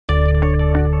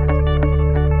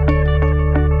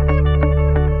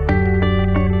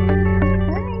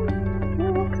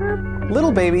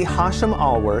little baby Hashem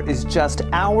Alwerr is just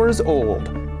hours old,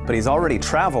 but he's already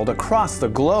traveled across the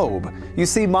globe. You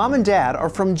see, Mom and Dad are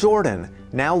from Jordan,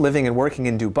 now living and working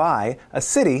in Dubai, a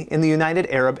city in the United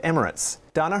Arab Emirates.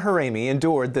 Donna Huraimi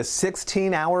endured the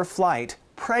 16-hour flight,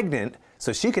 pregnant,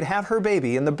 so she could have her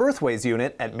baby in the Birthways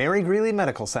unit at Mary Greeley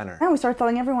Medical Center. And we started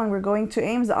telling everyone we're going to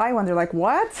Ames, Iowa. They're like,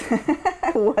 what?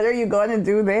 What are you going to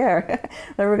do there?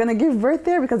 We're going to give birth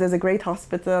there because there's a great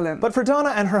hospital. But for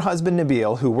Donna and her husband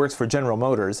Nabil, who works for General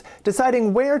Motors,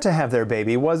 deciding where to have their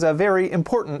baby was a very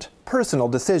important personal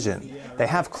decision. They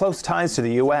have close ties to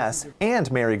the U.S.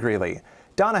 and Mary Greeley.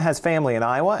 Donna has family in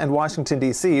Iowa and Washington,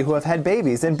 D.C. who have had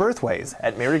babies in Birthways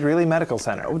at Mary Greeley Medical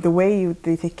Center. The way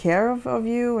they take care of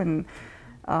you and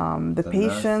the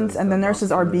patients and the nurses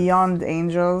are beyond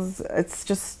angels. It's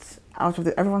just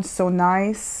everyone's so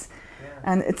nice.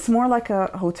 And it's more like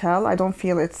a hotel. I don't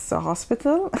feel it's a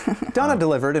hospital. Donna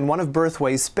delivered in one of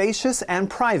Birthways' spacious and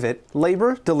private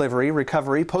labor, delivery,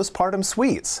 recovery, postpartum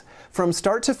suites. From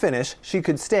start to finish, she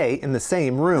could stay in the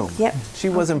same room. Yep. She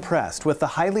was impressed with the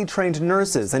highly trained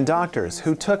nurses and doctors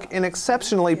who took an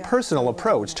exceptionally personal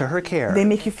approach to her care. They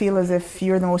make you feel as if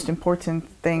you're the most important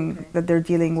thing that they're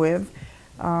dealing with.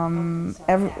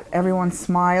 Everyone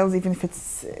smiles, even if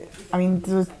it's, I mean,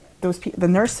 the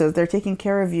nurses, they're taking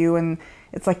care of you, and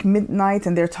it's like midnight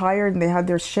and they're tired and they had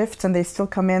their shifts and they still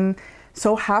come in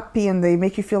so happy and they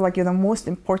make you feel like you're the most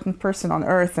important person on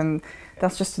earth, and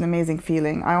that's just an amazing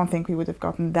feeling. I don't think we would have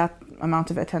gotten that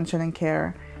amount of attention and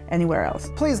care anywhere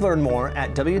else. Please learn more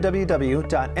at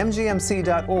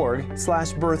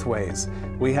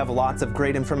www.mgmc.org/birthways. We have lots of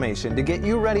great information to get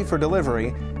you ready for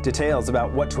delivery, details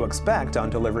about what to expect on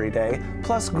delivery day,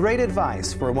 plus great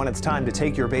advice for when it's time to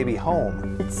take your baby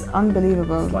home. It's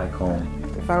unbelievable. It's like home.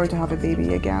 If I were to have a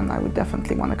baby again, I would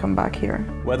definitely want to come back here.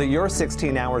 Whether you're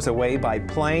 16 hours away by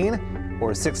plane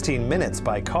or 16 minutes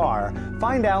by car,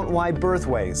 find out why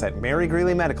Birthways at Mary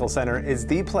Greeley Medical Center is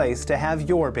the place to have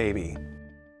your baby.